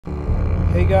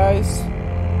Hey guys,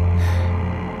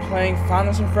 playing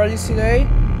Fantasy Freddy's today.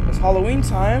 It's Halloween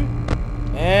time,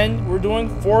 and we're doing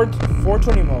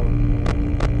 420 mode.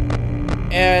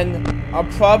 And I'll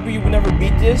probably will never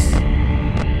beat this,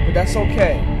 but that's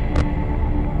okay.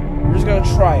 We're just gonna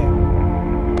try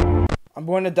it. I'm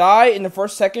going to die in the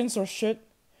first seconds or shit.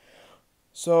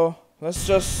 So let's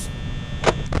just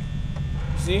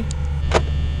see.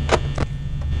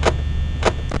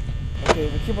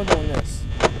 Okay, we keep on doing this.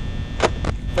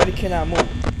 Freddy cannot move.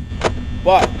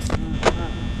 But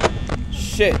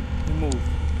shit, he moved.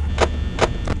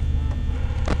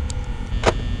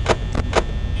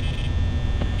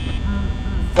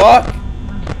 Fuck!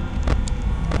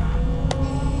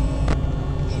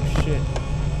 Oh, shit.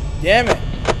 Damn it!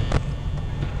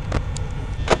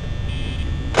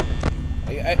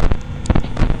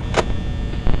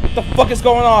 What the fuck is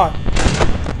going on?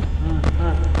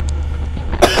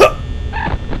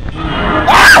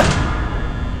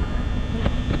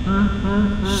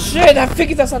 Shit, I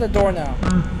think it's outside the door now.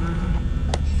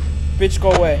 Bitch,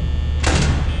 go away.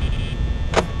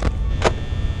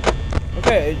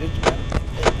 Okay,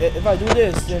 if I do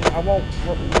this, then I won't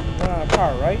run out of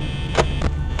power, right?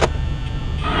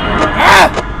 Ah!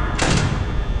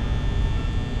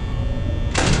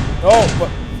 Oh, but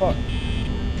fuck.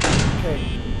 Okay.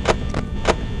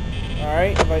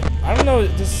 Alright, if I don't know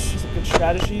if this is a good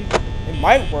strategy. It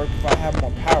might work if I have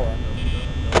more power.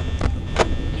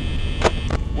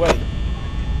 Wait,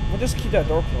 we'll just keep that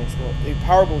door closed. Well, the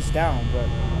power goes down, but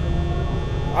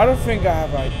I don't think I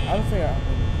have this.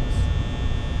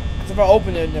 Because if I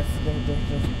open it, then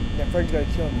Freddy's gonna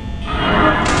kill me.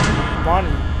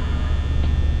 Bonnie.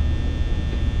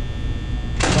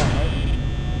 Right?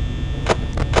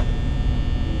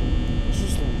 Let's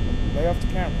just lay off the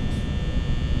cameras.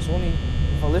 It's only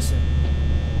if I listen.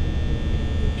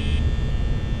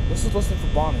 This is listening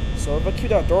for Bonnie. So if I keep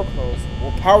that door closed,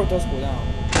 well, power does go down.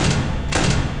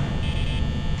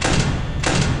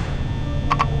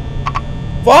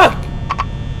 Fuck!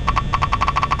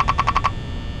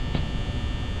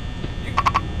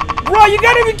 Bro, you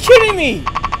gotta be kidding me!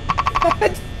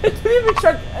 I didn't even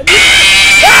try.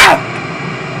 Ah!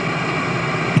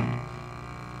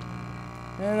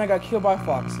 And I got killed by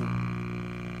Foxy.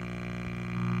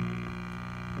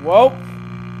 Well,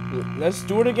 let's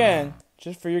do it again.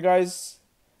 Just for you guys.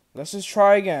 Let's just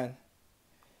try again.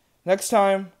 Next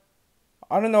time,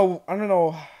 I don't know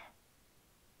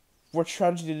what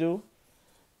strategy to do.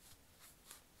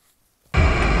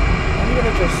 I'm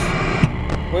gonna just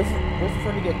wait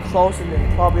for him to get close and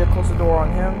then probably close the door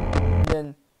on him. And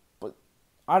then, but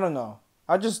I don't know.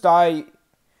 I just die.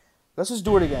 Let's just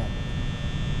do it again.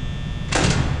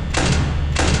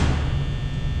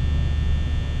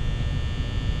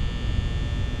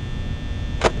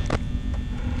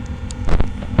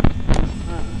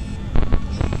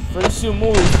 Freddy still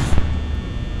moves,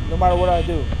 no matter what I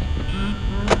do.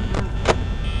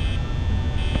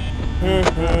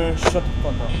 Shut the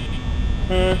fuck up.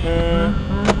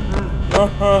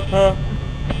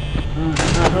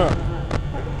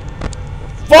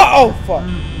 Fuck! Oh, fuck.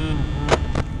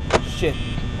 Shit.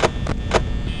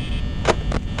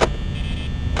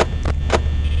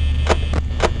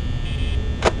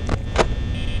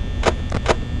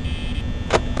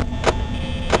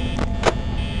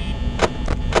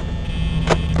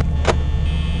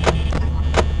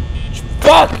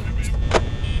 Fuck!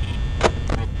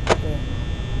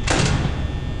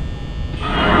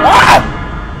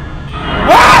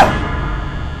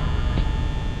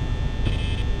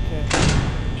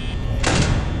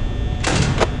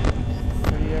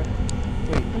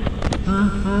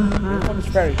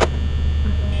 Freddy.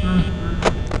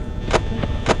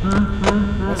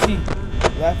 What's he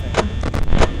laughing?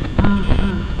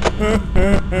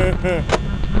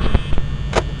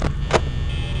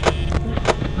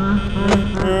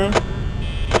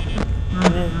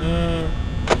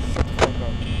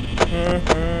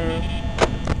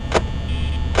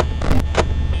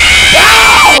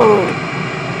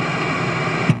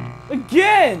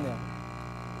 Again!